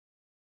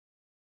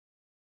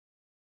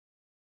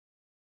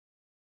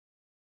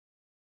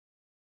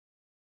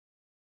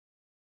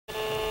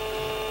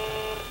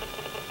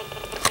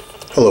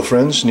Hello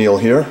friends, Neil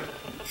here,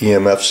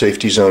 EMF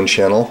Safety Zone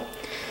channel.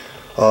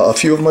 A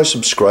few of my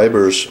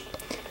subscribers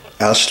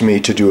asked me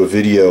to do a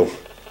video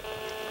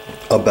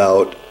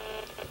about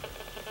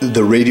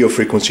the radio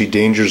frequency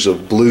dangers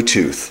of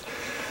Bluetooth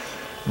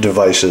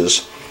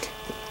devices,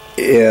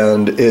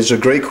 and it's a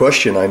great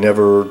question. I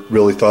never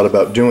really thought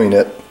about doing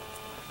it,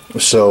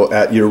 so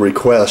at your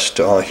request,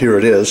 here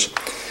it is.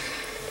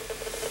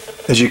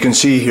 As you can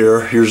see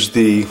here, here's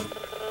the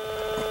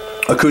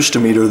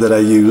acoustometer that I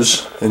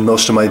use in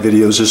most of my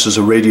videos. This is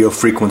a radio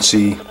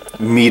frequency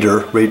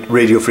meter,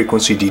 radio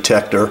frequency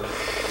detector,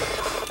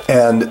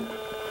 and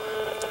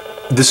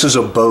this is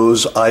a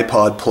Bose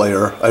iPod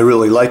player. I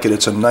really like it.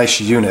 It's a nice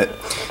unit.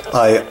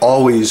 I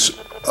always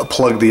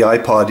plug the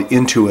iPod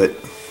into it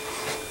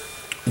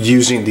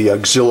using the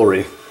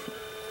auxiliary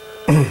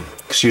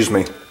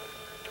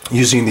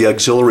using the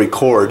auxiliary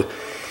cord,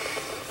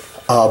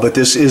 but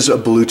this is a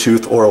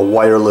Bluetooth or a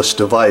wireless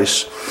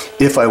device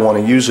if I want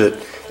to use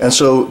it. And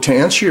so, to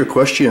answer your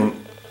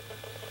question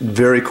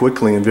very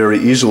quickly and very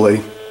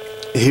easily,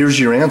 here's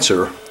your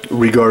answer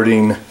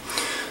regarding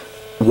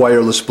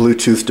wireless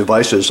Bluetooth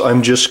devices.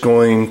 I'm just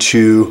going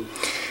to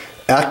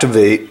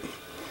activate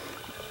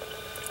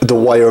the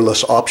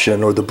wireless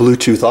option or the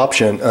Bluetooth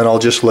option, and I'll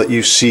just let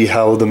you see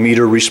how the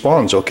meter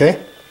responds,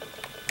 okay?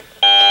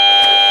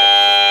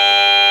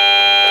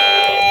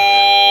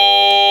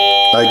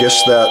 I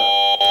guess that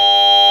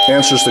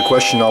answers the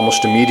question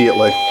almost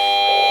immediately.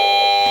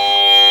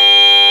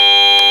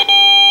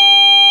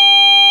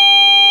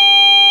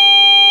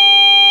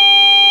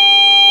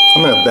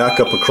 I'm going to back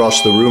up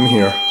across the room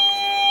here.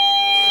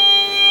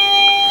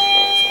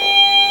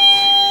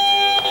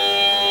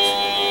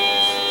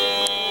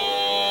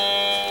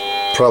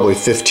 Probably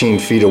 15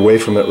 feet away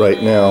from it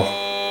right now.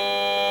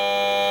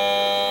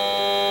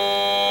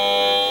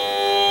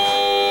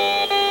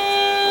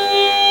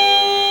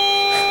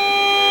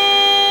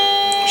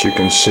 As you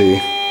can see.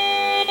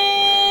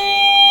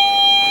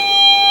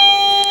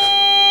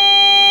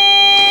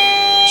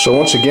 So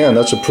once again,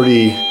 that's a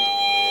pretty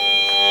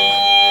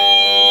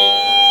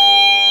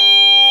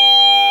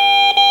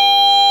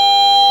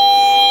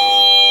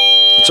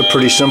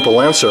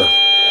simple answer.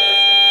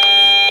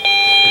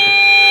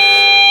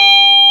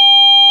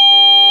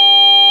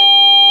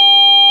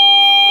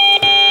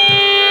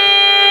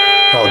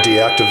 I'll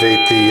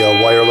deactivate the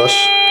wireless.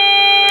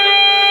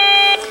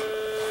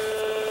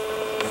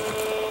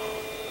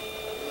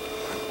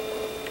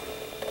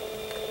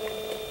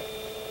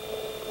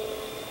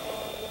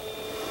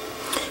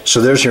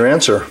 So there's your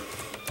answer.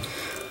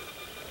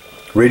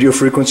 Radio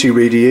frequency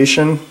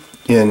radiation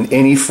in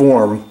any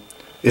form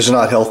is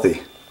not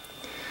healthy.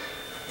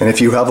 And if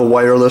you have a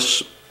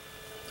wireless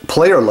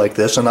player like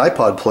this, an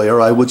iPod player,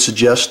 I would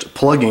suggest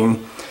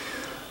plugging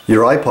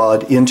your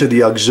iPod into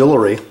the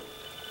auxiliary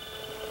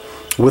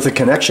with a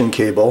connection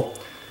cable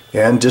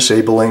and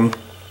disabling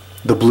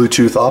the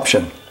Bluetooth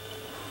option.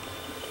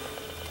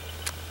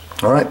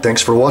 Alright,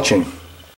 thanks for watching.